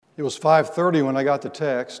It was 5:30 when I got the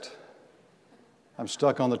text. I'm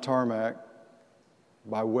stuck on the tarmac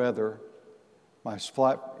by weather.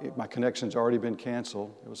 My connection's already been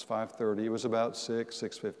canceled. It was 5:30. It was about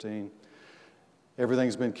 6:15.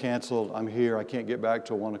 Everything's been canceled. I'm here. I can't get back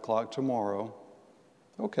till 1 o'clock tomorrow.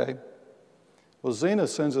 Okay. Well, Zena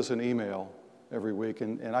sends us an email every week,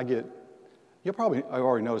 and I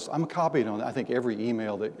already noticed, I'm copied on, I think, every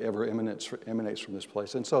email that ever emanates from this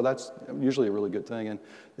place. And so that's usually a really good thing. And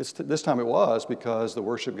this time it was, because the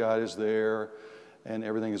worship guide is there and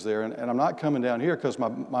everything is there. And I'm not coming down here because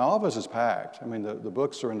my office is packed. I mean, the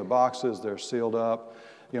books are in the boxes. They're sealed up.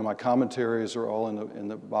 You know, my commentaries are all in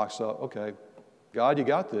the box up. Okay, God, you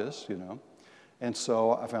got this, you know. And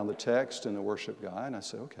so I found the text in the worship guide, and I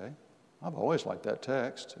said, okay, I've always liked that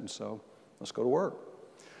text. And so let's go to work.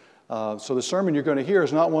 So the sermon you're going to hear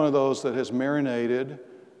is not one of those that has marinated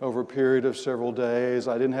over a period of several days.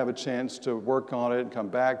 I didn't have a chance to work on it and come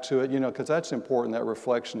back to it, you know, because that's important. That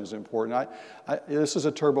reflection is important. This is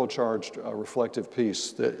a turbocharged reflective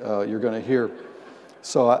piece that you're going to hear.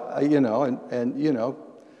 So,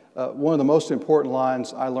 one of the most important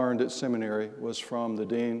lines I learned at seminary was from the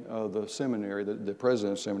dean of the seminary, the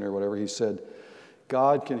president of the seminary, whatever. He said,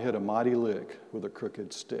 God can hit a mighty lick with a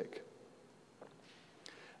crooked stick.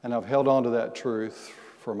 And I've held on to that truth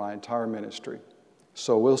for my entire ministry.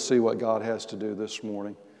 So we'll see what God has to do this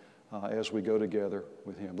morning as we go together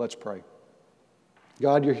with Him. Let's pray.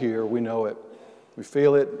 God, you're here. We know it. We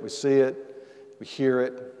feel it. We see it. We hear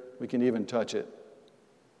it. We can even touch it.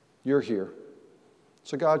 You're here.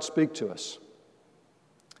 So God, speak to us.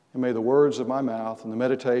 And may the words of my mouth and the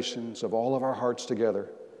meditations of all of our hearts together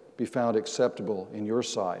be found acceptable in your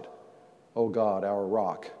sight, O God, our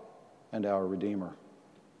rock and our Redeemer.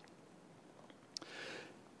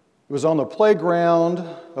 It was on the playground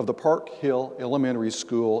of the Park Hill Elementary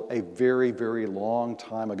School a very, very long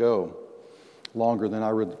time ago, longer than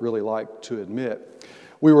I would really like to admit.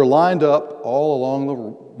 We were lined up all along the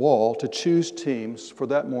wall to choose teams for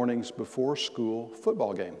that morning's before-school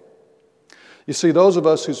football game. You see, those of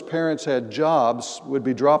us whose parents had jobs would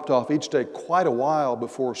be dropped off each day quite a while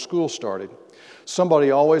before school started.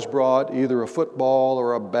 Somebody always brought either a football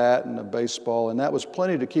or a bat and a baseball, and that was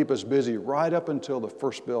plenty to keep us busy right up until the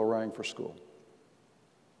first bell rang for school.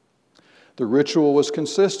 The ritual was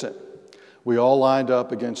consistent. We all lined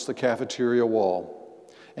up against the cafeteria wall,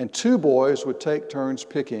 and two boys would take turns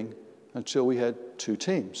picking until we had two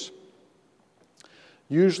teams.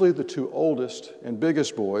 Usually the two oldest and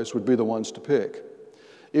biggest boys would be the ones to pick.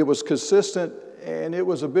 It was consistent, and it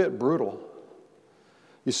was a bit brutal.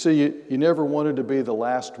 You see, you never wanted to be the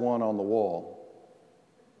last one on the wall.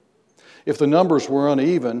 If the numbers were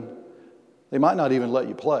uneven, they might not even let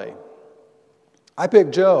you play. I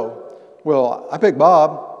picked Joe. Well, I picked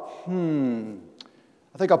Bob.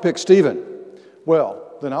 I think I'll pick Stephen.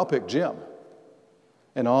 Well, then I'll pick Jim.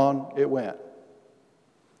 And on it went.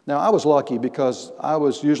 Now, I was lucky because I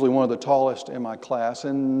was usually one of the tallest in my class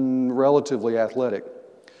and relatively athletic.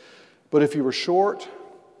 But if you were short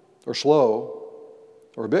or slow,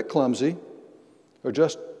 or a bit clumsy, or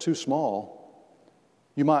just too small,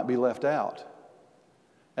 you might be left out.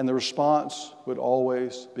 And the response would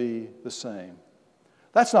always be the same.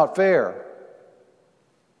 That's not fair.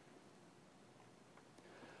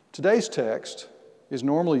 Today's text is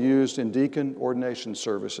normally used in deacon ordination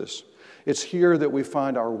services. It's here that we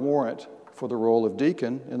find our warrant for the role of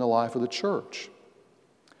deacon in the life of the church.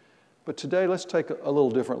 But today, let's take a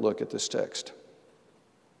little different look at this text.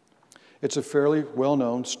 It's a fairly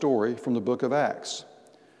well-known story from the book of Acts.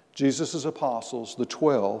 Jesus' apostles, the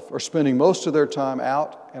 12, are spending most of their time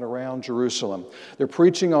out and around Jerusalem. They're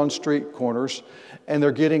preaching on street corners, and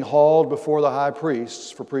they're getting hauled before the high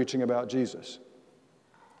priests for preaching about Jesus.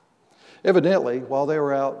 Evidently, while they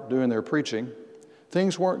were out doing their preaching,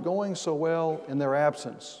 things weren't going so well in their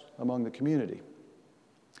absence among the community.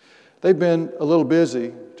 They've been a little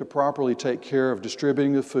busy to properly take care of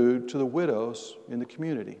distributing the food to the widows in the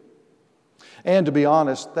community. And to be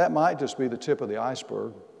honest, that might just be the tip of the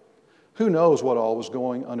iceberg. Who knows what all was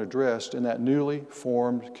going unaddressed in that newly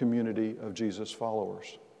formed community of Jesus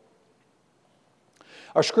followers?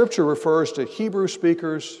 Our scripture refers to Hebrew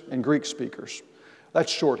speakers and Greek speakers.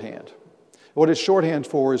 That's shorthand. What it's shorthand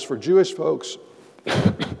for is for Jewish folks,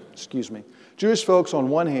 Jewish folks on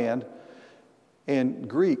one hand, and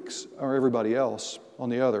Greeks, or everybody else, on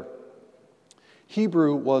the other.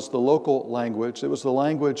 Hebrew was the local language. It was the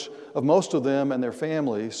language of most of them and their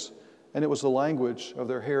families, and it was the language of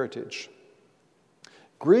their heritage.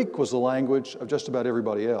 Greek was the language of just about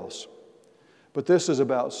everybody else. But this is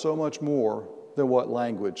about so much more than what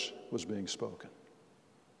language was being spoken.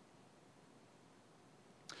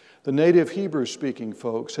 The native Hebrew-speaking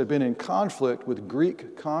folks had been in conflict with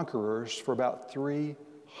Greek conquerors for about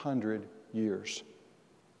 300 years.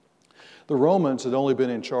 The Romans had only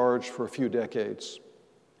been in charge for a few decades.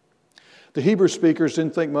 The Hebrew speakers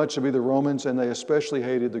didn't think much of either Romans, and they especially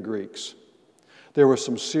hated the Greeks. There was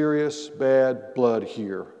some serious bad blood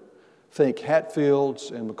here. Think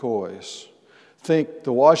Hatfields and McCoys. Think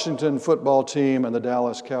the Washington football team and the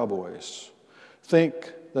Dallas Cowboys.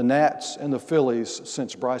 Think the Nats and the Phillies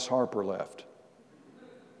since Bryce Harper left.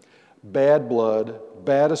 Bad blood,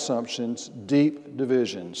 bad assumptions, deep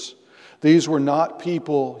divisions. These were not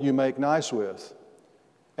people you make nice with,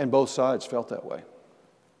 and both sides felt that way.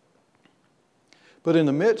 But in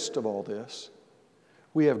the midst of all this,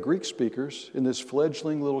 we have Greek speakers in this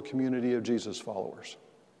fledgling little community of Jesus followers.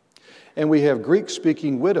 And we have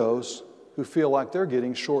Greek-speaking widows who feel like they're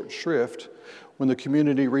getting short shrift when the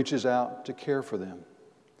community reaches out to care for them.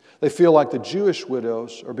 They feel like the Jewish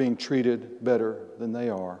widows are being treated better than they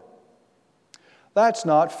are. That's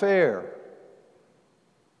not fair.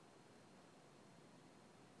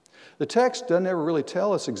 The text doesn't ever really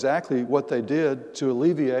tell us exactly what they did to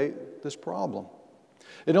alleviate this problem.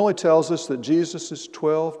 It only tells us that Jesus'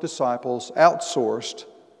 12 disciples outsourced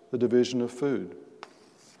the division of food.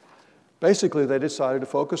 Basically, they decided to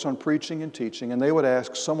focus on preaching and teaching, and they would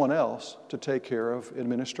ask someone else to take care of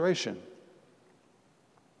administration.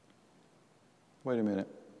 Wait a minute.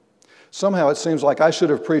 Somehow it seems like I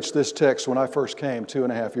should have preached this text when I first came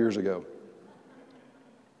 2.5 years ago.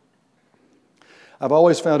 I've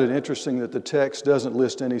always found it interesting that the text doesn't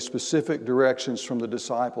list any specific directions from the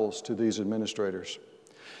disciples to these administrators.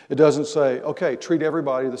 It doesn't say, okay, treat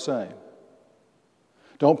everybody the same.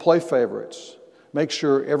 Don't play favorites. Make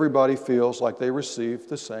sure everybody feels like they receive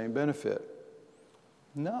the same benefit.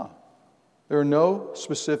 No. There are no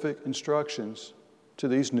specific instructions to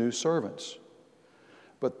these new servants.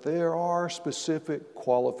 But there are specific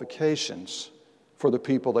qualifications for the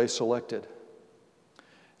people they selected.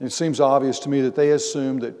 And it seems obvious to me that they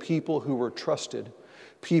assumed that people who were trusted,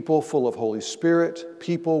 people full of Holy Spirit,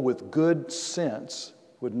 people with good sense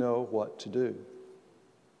would know what to do.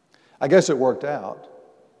 I guess it worked out,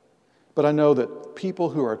 but I know that people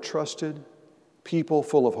who are trusted, people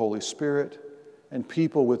full of Holy Spirit, and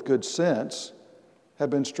people with good sense have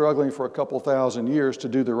been struggling for a couple thousand years to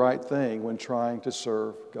do the right thing when trying to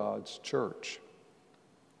serve God's church.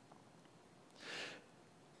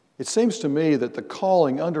 It seems to me that the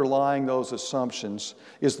calling underlying those assumptions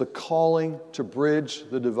is the calling to bridge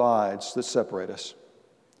the divides that separate us.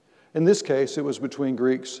 In this case, it was between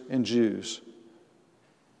Greeks and Jews.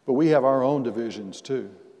 But we have our own divisions too.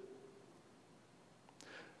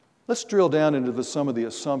 Let's drill down into some of the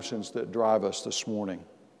assumptions that drive us this morning.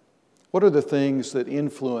 What are the things that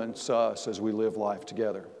influence us as we live life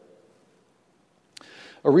together?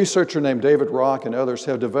 A researcher named David Rock and others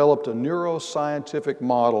have developed a neuroscientific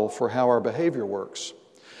model for how our behavior works.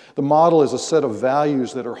 The model is a set of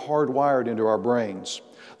values that are hardwired into our brains.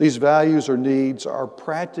 These values or needs are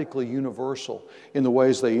practically universal in the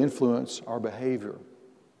ways they influence our behavior.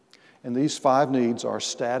 And these 5 needs are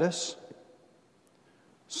status,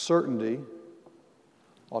 certainty,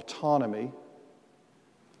 autonomy,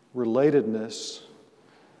 relatedness,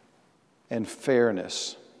 and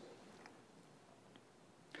fairness.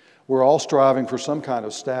 We're all striving for some kind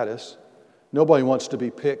of status. Nobody wants to be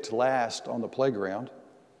picked last on the playground.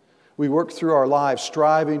 We work through our lives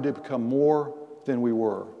striving to become more than we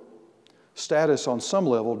were. Status on some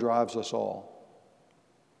level drives us all.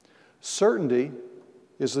 Certainty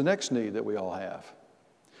is the next need that we all have.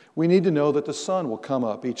 We need to know that the sun will come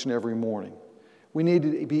up each and every morning. We need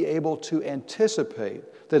to be able to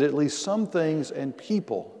anticipate that at least some things and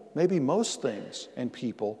people, maybe most things and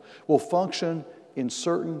people, will function in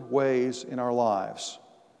certain ways in our lives.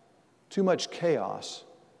 Too much chaos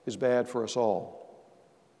is bad for us all.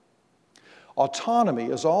 Autonomy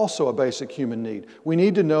is also a basic human need. We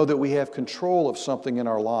need to know that we have control of something in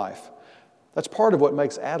our life. That's part of what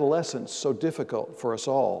makes adolescence so difficult for us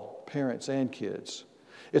all, parents and kids.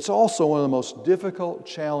 It's also one of the most difficult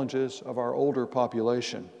challenges of our older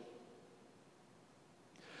population.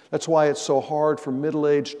 That's why it's so hard for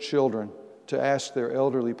middle-aged children to ask their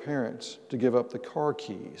elderly parents to give up the car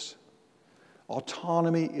keys.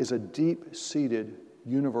 Autonomy is a deep-seated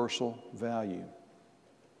universal value.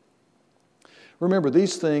 Remember,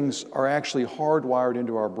 these things are actually hardwired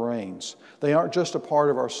into our brains. They aren't just a part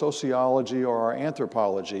of our sociology or our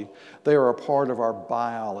anthropology. They are a part of our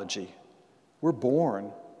biology. We're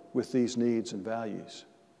born with these needs and values.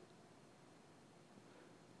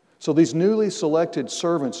 So these newly selected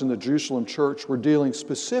servants in the Jerusalem church were dealing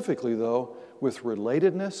specifically, though, with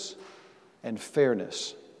relatedness and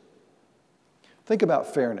fairness. Think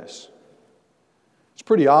about fairness. It's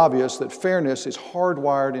pretty obvious that fairness is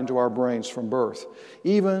hardwired into our brains from birth.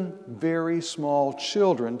 Even very small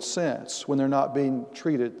children sense when they're not being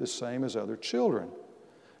treated the same as other children.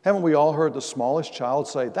 Haven't we all heard the smallest child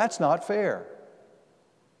say, "That's not fair"?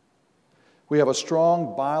 We have a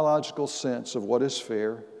strong biological sense of what is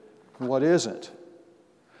fair and what isn't.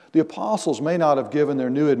 The apostles may not have given their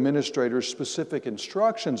new administrators specific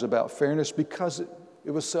instructions about fairness because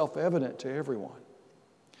it was self-evident to everyone.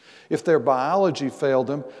 If their biology failed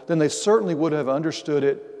them, then they certainly would have understood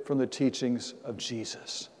it from the teachings of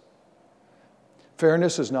Jesus.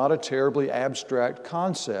 Fairness is not a terribly abstract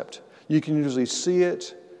concept. You can usually see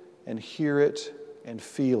it and hear it and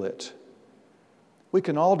feel it. We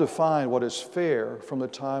can all define what is fair from the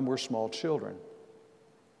time we're small children.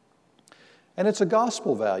 And it's a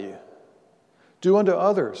gospel value. Do unto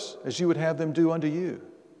others as you would have them do unto you.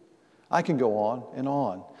 I can go on and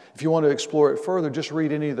on. If you want to explore it further, just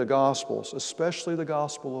read any of the Gospels, especially the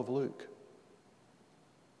Gospel of Luke.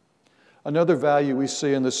 Another value we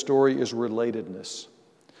see in this story is relatedness.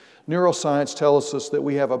 Neuroscience tells us that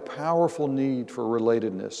we have a powerful need for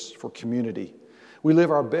relatedness, for community. We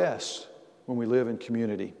live our best when we live in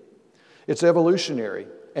community. It's evolutionary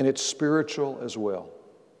and it's spiritual as well.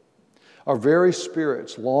 Our very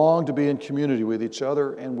spirits long to be in community with each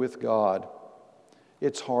other and with God.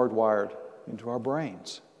 It's hardwired into our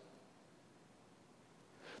brains.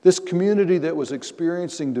 This community that was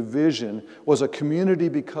experiencing division was a community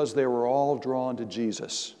because they were all drawn to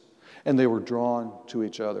Jesus and they were drawn to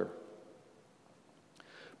each other.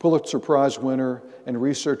 Pulitzer Prize winner and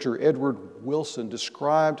researcher Edward Wilson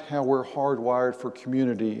described how we're hardwired for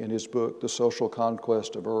community in his book, The Social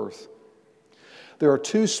Conquest of Earth. There are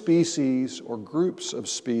two species or groups of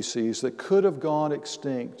species that could have gone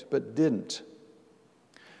extinct but didn't.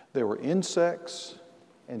 They were insects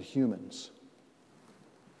and humans.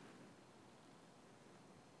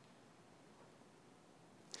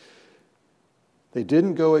 They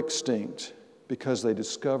didn't go extinct because they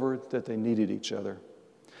discovered that they needed each other,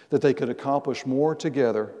 that they could accomplish more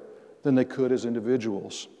together than they could as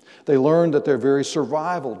individuals. They learned that their very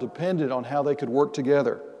survival depended on how they could work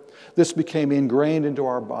together. This became ingrained into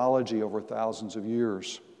our biology over thousands of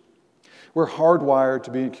years. We're hardwired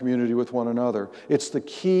to be in community with one another. It's the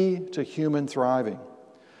key to human thriving.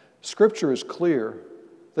 Scripture is clear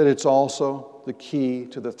that it's also the key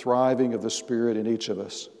to the thriving of the Spirit in each of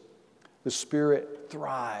us. The Spirit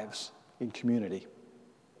thrives in community.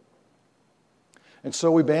 And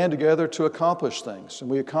so we band together to accomplish things, and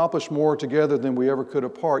we accomplish more together than we ever could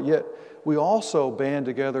apart. Yet we also band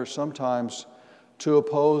together sometimes to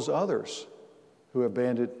oppose others who have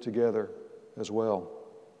banded together as well.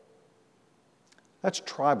 That's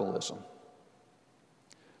tribalism.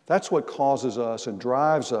 That's what causes us and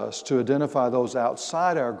drives us to identify those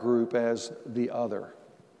outside our group as the other.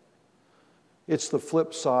 It's the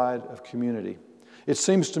flip side of community. It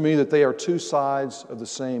seems to me that they are two sides of the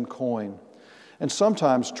same coin. And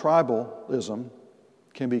sometimes tribalism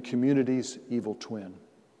can be community's evil twin.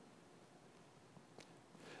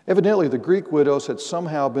 Evidently, the Greek widows had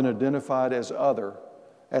somehow been identified as other,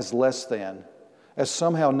 as less than, as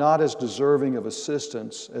somehow not as deserving of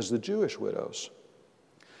assistance as the Jewish widows.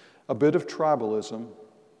 A bit of tribalism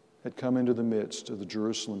had come into the midst of the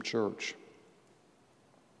Jerusalem church.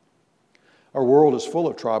 Our world is full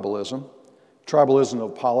of tribalism. Tribalism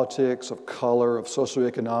of politics, of color, of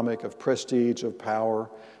socioeconomic, of prestige, of power.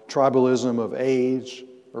 Tribalism of age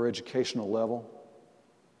or educational level.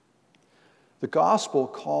 The gospel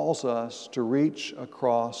calls us to reach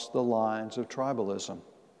across the lines of tribalism,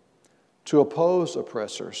 to oppose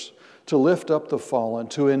oppressors, to lift up the fallen,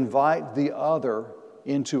 to invite the other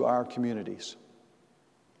into our communities.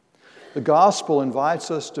 The gospel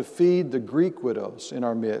invites us to feed the Greek widows in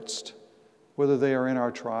our midst, whether they are in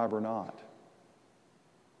our tribe or not.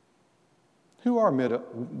 Who are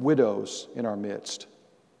widows in our midst?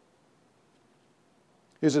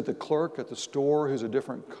 Is it the clerk at the store who's a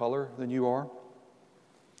different color than you are?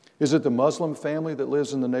 Is it the Muslim family that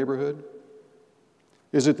lives in the neighborhood?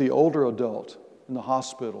 Is it the older adult in the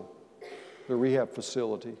hospital, the rehab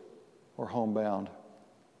facility, or homebound?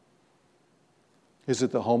 Is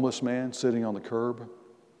it the homeless man sitting on the curb?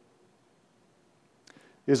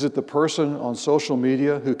 Is it the person on social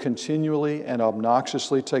media who continually and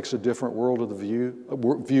obnoxiously takes a different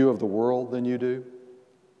view of the world than you do?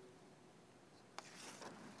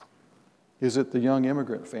 Is it the young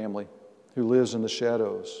immigrant family who lives in the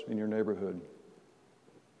shadows in your neighborhood?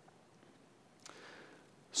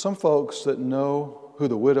 Some folks that know who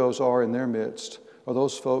the widows are in their midst are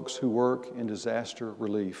those folks who work in disaster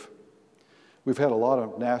relief. We've had a lot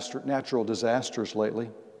of natural disasters lately.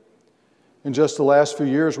 In just the last few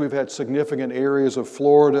years, we've had significant areas of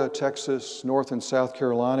Florida, Texas, North and South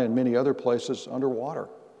Carolina, and many other places underwater.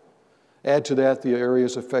 Add to that the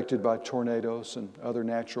areas affected by tornadoes and other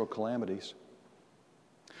natural calamities.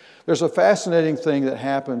 There's a fascinating thing that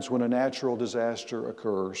happens when a natural disaster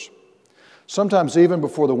occurs. Sometimes even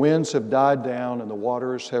before the winds have died down and the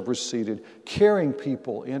waters have receded, caring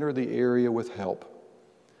people enter the area with help.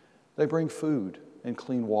 They bring food and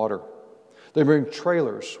clean water. They bring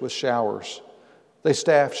trailers with showers. They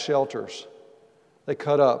staff shelters. They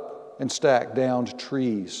cut up and stack downed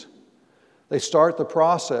trees. They start the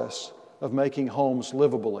process of making homes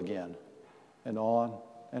livable again, and on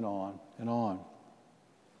and on and on.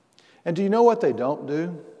 And do you know what they don't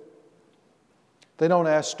do? They don't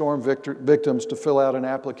ask storm victims to fill out an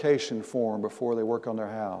application form before they work on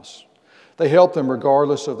their house. They help them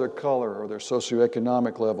regardless of their color or their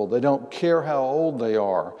socioeconomic level. They don't care how old they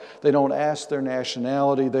are. They don't ask their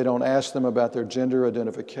nationality. They don't ask them about their gender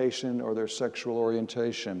identification or their sexual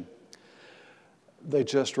orientation. They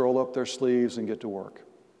just roll up their sleeves and get to work.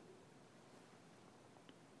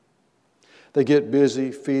 They get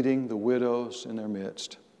busy feeding the widows in their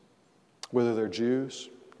midst, whether they're Jews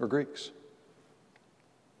or Greeks.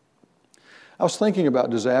 I was thinking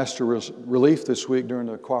about disaster relief this week during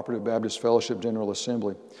the Cooperative Baptist Fellowship General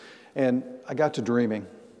Assembly, and I got to dreaming.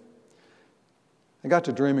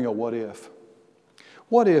 Of what if.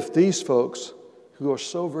 What if these folks who are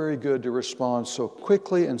so very good to respond so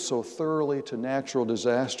quickly and so thoroughly to natural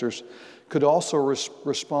disasters could also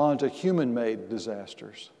respond to human-made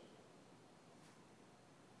disasters?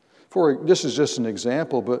 This is just an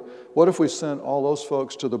example, but what if we sent all those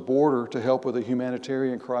folks to the border to help with a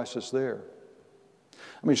humanitarian crisis there?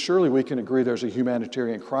 I mean, surely we can agree there's a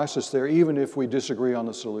humanitarian crisis there, even if we disagree on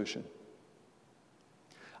the solution.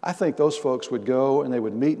 I think those folks would go and they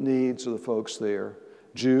would meet needs of the folks there,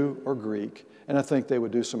 Jew or Greek, and I think they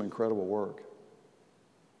would do some incredible work.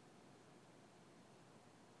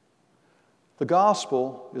 The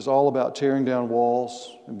gospel is all about tearing down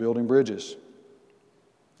walls and building bridges.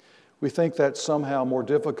 We think that's somehow more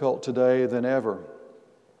difficult today than ever.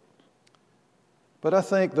 But I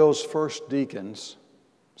think those first deacons,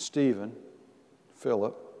 Stephen,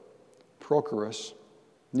 Philip, Prochorus,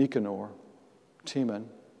 Nicanor, Timon,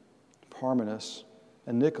 Parmenas,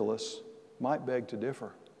 and Nicholas, might beg to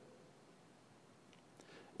differ.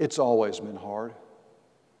 It's always been hard,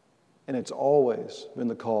 and it's always been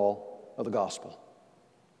the call of the gospel.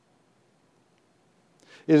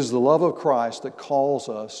 It is the love of Christ that calls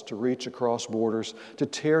us to reach across borders, to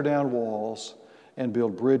tear down walls and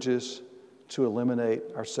build bridges to eliminate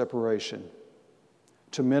our separation,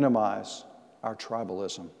 to minimize our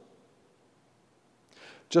tribalism.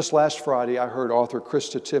 Just last Friday, I heard author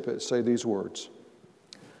Krista Tippett say these words: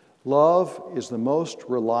 "Love is the most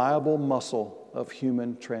reliable muscle of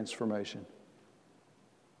human transformation."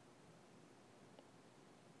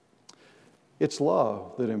 It's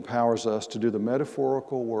love that empowers us to do the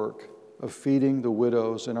metaphorical work of feeding the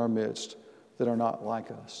widows in our midst that are not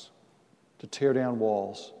like us, to tear down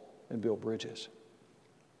walls and build bridges.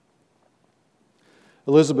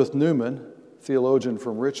 Elizabeth Newman, theologian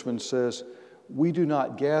from Richmond, says, "We do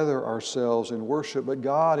not gather ourselves in worship, but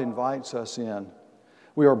God invites us in.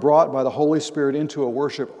 We are brought by the Holy Spirit into a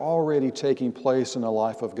worship already taking place in the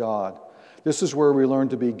life of God. This is where we learn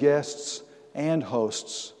to be guests and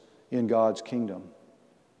hosts in God's kingdom."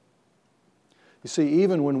 You see,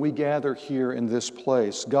 even when we gather here in this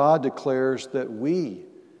place, God declares that we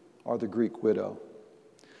are the Greek widow.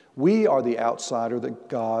 We are the outsider that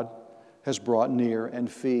God has brought near and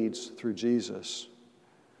feeds through Jesus.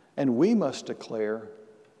 And we must declare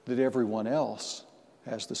that everyone else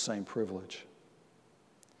has the same privilege.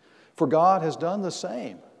 For God has done the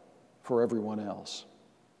same for everyone else.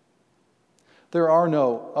 There are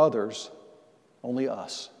no others, only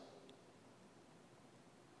us.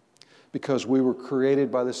 Because we were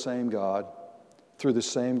created by the same God, through the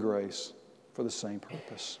same grace, for the same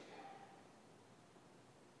purpose.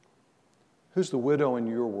 Who's the widow in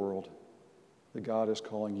your world that God is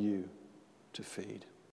calling you to feed?